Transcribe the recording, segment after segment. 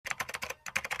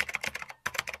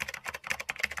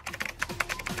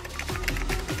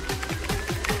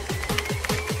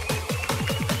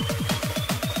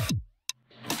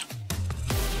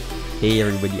Hey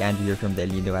everybody, Andrew here from the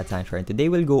Nido Cat Sanctuary, and today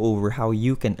we'll go over how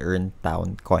you can earn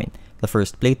Town Coin, the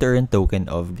first play-to-earn token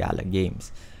of Gala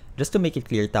Games. Just to make it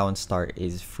clear, Townstar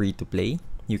is free to play.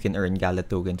 You can earn Gala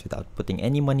tokens without putting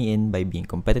any money in by being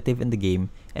competitive in the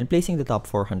game and placing the top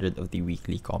 400 of the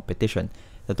weekly competition.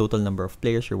 The total number of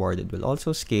players rewarded will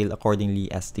also scale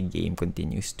accordingly as the game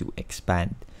continues to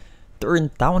expand. To earn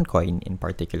Town Coin in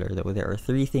particular, though, there are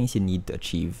 3 things you need to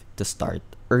achieve to start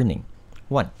earning.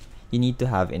 1. You need to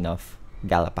have enough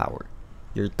Gala Power.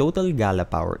 Your total Gala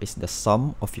Power is the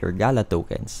sum of your Gala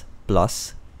tokens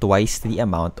plus twice the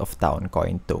amount of Town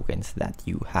Coin tokens that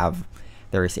you have.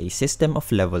 There is a system of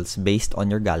levels based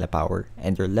on your Gala Power,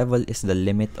 and your level is the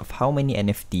limit of how many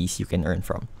NFTs you can earn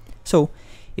from. So,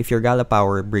 if your Gala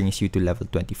Power brings you to level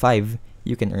 25,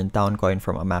 you can earn Town Coin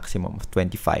from a maximum of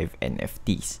 25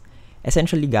 NFTs.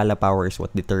 Essentially, Gala Power is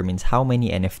what determines how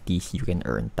many NFTs you can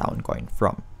earn Town Coin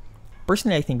from.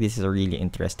 Personally, I think this is a really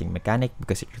interesting mechanic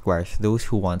because it requires those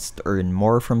who wants to earn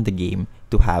more from the game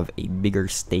to have a bigger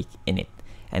stake in it.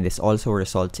 And this also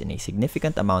results in a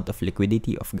significant amount of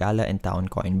liquidity of Gala and Town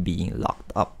Coin being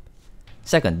locked up.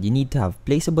 Second, you need to have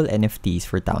placeable NFTs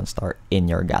for Townstar in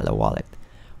your Gala wallet.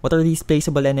 What are these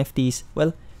placeable NFTs?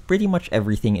 Well, pretty much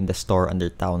everything in the store under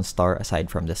Townstar aside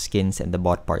from the skins and the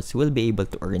bot parts will be able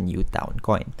to earn you Town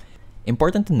Coin.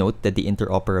 Important to note that the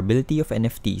interoperability of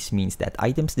NFTs means that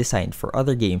items designed for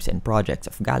other games and projects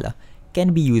of Gala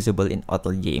can be usable in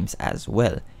other games as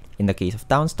well. In the case of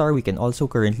Townstar, we can also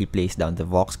currently place down the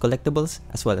Vox collectibles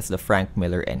as well as the Frank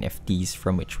Miller NFTs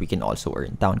from which we can also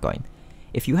earn Town Coin.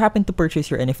 If you happen to purchase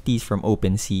your NFTs from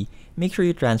OpenSea, make sure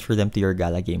you transfer them to your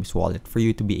Gala Games wallet for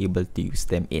you to be able to use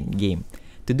them in-game.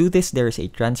 To do this, there is a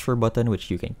transfer button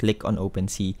which you can click on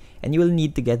OpenSea, and you will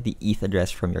need to get the ETH address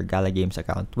from your Gala Games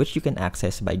account, which you can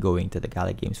access by going to the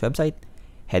Gala Games website,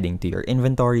 heading to your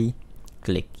inventory,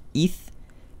 click ETH,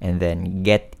 and then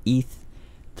get ETH.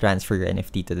 Transfer your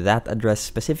NFT to that address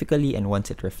specifically, and once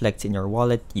it reflects in your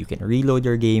wallet, you can reload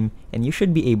your game, and you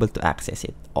should be able to access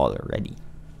it already.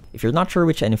 If you're not sure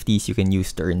which NFTs you can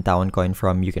use to earn Town Coin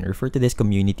from, you can refer to this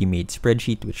community-made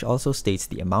spreadsheet which also states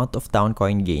the amount of Town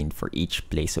Coin gained for each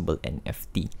placeable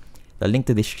NFT. The link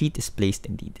to this sheet is placed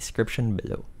in the description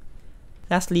below.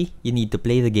 Lastly, you need to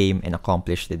play the game and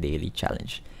accomplish the daily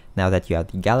challenge. Now that you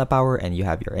have the Gala Power and you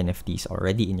have your NFTs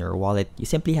already in your wallet, you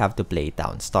simply have to play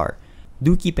Townstar.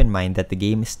 Do keep in mind that the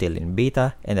game is still in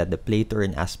beta and that the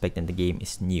play-to-earn aspect in the game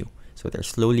is new, so they're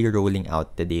slowly rolling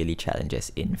out the daily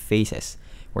challenges in phases.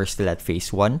 We're still at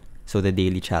phase 1, so the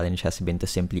daily challenge has been to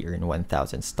simply earn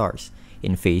 1,000 stars.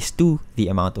 In phase 2, the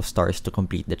amount of stars to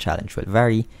complete the challenge will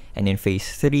vary, and in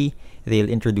phase 3, they'll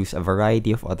introduce a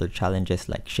variety of other challenges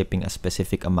like shipping a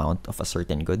specific amount of a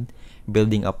certain good,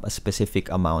 building up a specific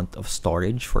amount of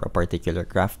storage for a particular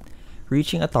craft,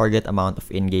 reaching a target amount of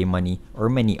in-game money, or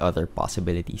many other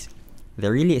possibilities.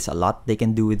 There really is a lot they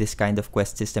can do with this kind of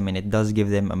quest system, and it does give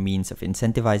them a means of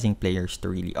incentivizing players to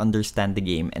really understand the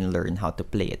game and learn how to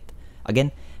play it.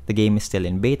 Again, the game is still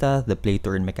in beta, the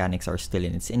play-to-earn mechanics are still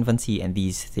in its infancy, and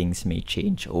these things may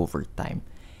change over time.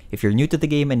 If you're new to the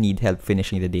game and need help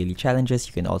finishing the daily challenges,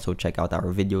 you can also check out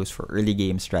our videos for early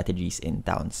game strategies in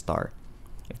Townstar.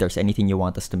 If there's anything you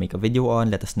want us to make a video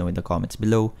on, let us know in the comments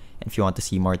below. And if you want to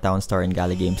see more Townstar and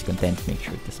Gala Games content, make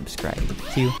sure to subscribe.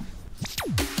 See you!